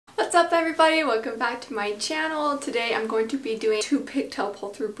What's up everybody? Welcome back to my channel. Today I'm going to be doing 2 pigtail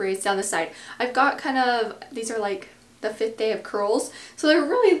pull-through braids down the side. I've got kind of, these are like the 5th day of curls, so they're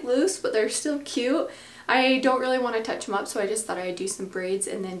really loose but they're still cute. I don't really want to touch them up, so I just thought I'd do some braids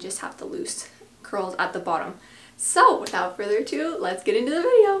and then just have the loose curls at the bottom. So without further ado, let's get into the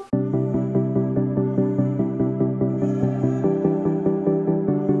video.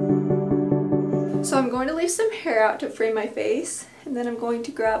 So I'm going to leave some hair out to frame my face, and then I'm going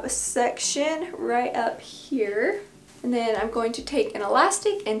to grab a section right up here, and then I'm going to take an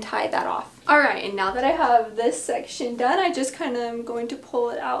elastic and tie that off. Alright, and now that I have this section done, I just kind of am going to pull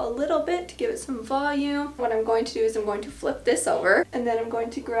it out a little bit to give it some volume. What I'm going to do is I'm going to flip this over, and then I'm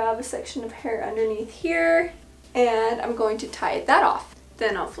going to grab a section of hair underneath here, and I'm going to tie that off.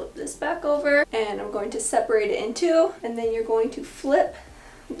 Then I'll flip this back over, and I'm going to separate it in two, and then you're going to flip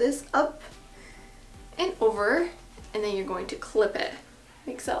this up and over, and then you're going to clip it.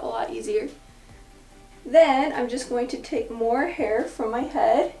 Makes that a lot easier. Then I'm just going to take more hair from my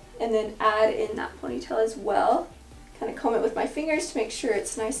head and then add in that ponytail as well. Kind of comb it with my fingers to make sure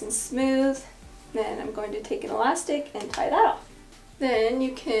it's nice and smooth. Then I'm going to take an elastic and tie that off. Then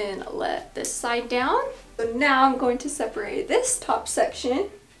you can let this side down. So now I'm going to separate this top section,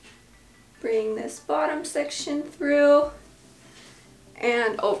 bring this bottom section through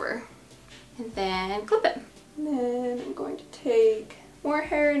and over, and then clip it. And then I'm going to take more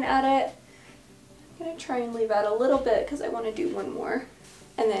hair and add it. I'm going to try and leave out a little bit because I want to do one more.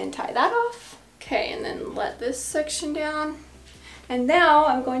 And then tie that off. Okay, and then let this section down. And now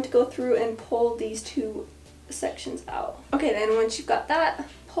I'm going to go through and pull these two sections out. Okay, then once you've got that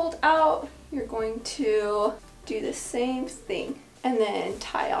pulled out, you're going to do the same thing. And then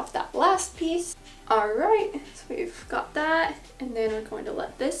tie off that last piece. Alright, so we've got that, and then we're going to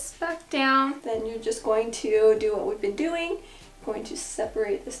let this back down. Then you're just going to do what we've been doing. You're going to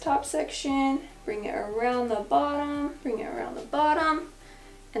separate this top section, bring it around the bottom,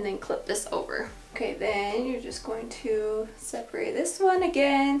 and then clip this over. Okay, then you're just going to separate this one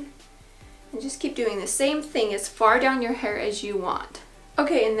again, and just keep doing the same thing as far down your hair as you want.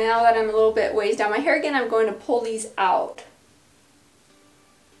 Okay, and now that I'm a little bit ways down my hair again, I'm going to pull these out.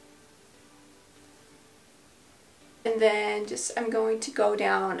 And then I'm going to go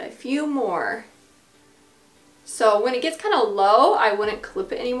down a few more. So when it gets kind of low, I wouldn't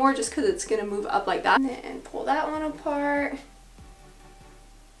clip it anymore just because it's going to move up like that. And then pull that one apart.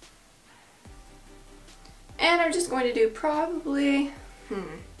 And I'm just going to do probably,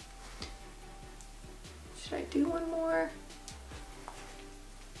 should I do one more?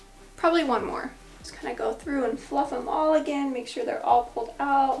 Probably one more. Just kind of go through and fluff them all again, make sure they're all pulled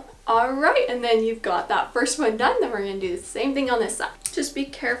out. Alright, and then you've got that first one done. Then we're going to do the same thing on this side. Just be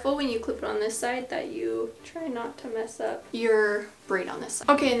careful when you clip it on this side that you try not to mess up your braid on this side.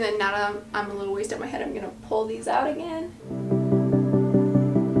 Okay, and then now that I'm a little ways down my head, I'm going to pull these out again.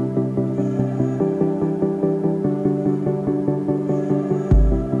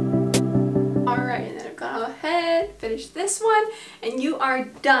 Finish this one, and you are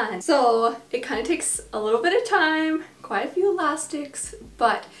done. So it kind of takes a little bit of time, quite a few elastics,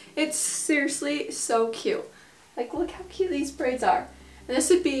 but it's seriously so cute. Like, look how cute these braids are. And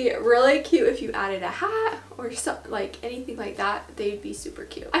this would be really cute if you added a hat or something, like anything like that. They'd be super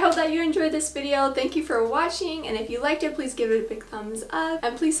cute. I hope that you enjoyed this video. Thank you for watching, and if you liked it, please give it a big thumbs up,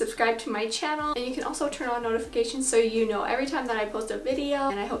 and please subscribe to my channel. And you can also turn on notifications so you know every time that I post a video.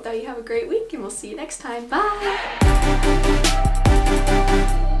 And I hope that you have a great week, and we'll see you next time. Bye!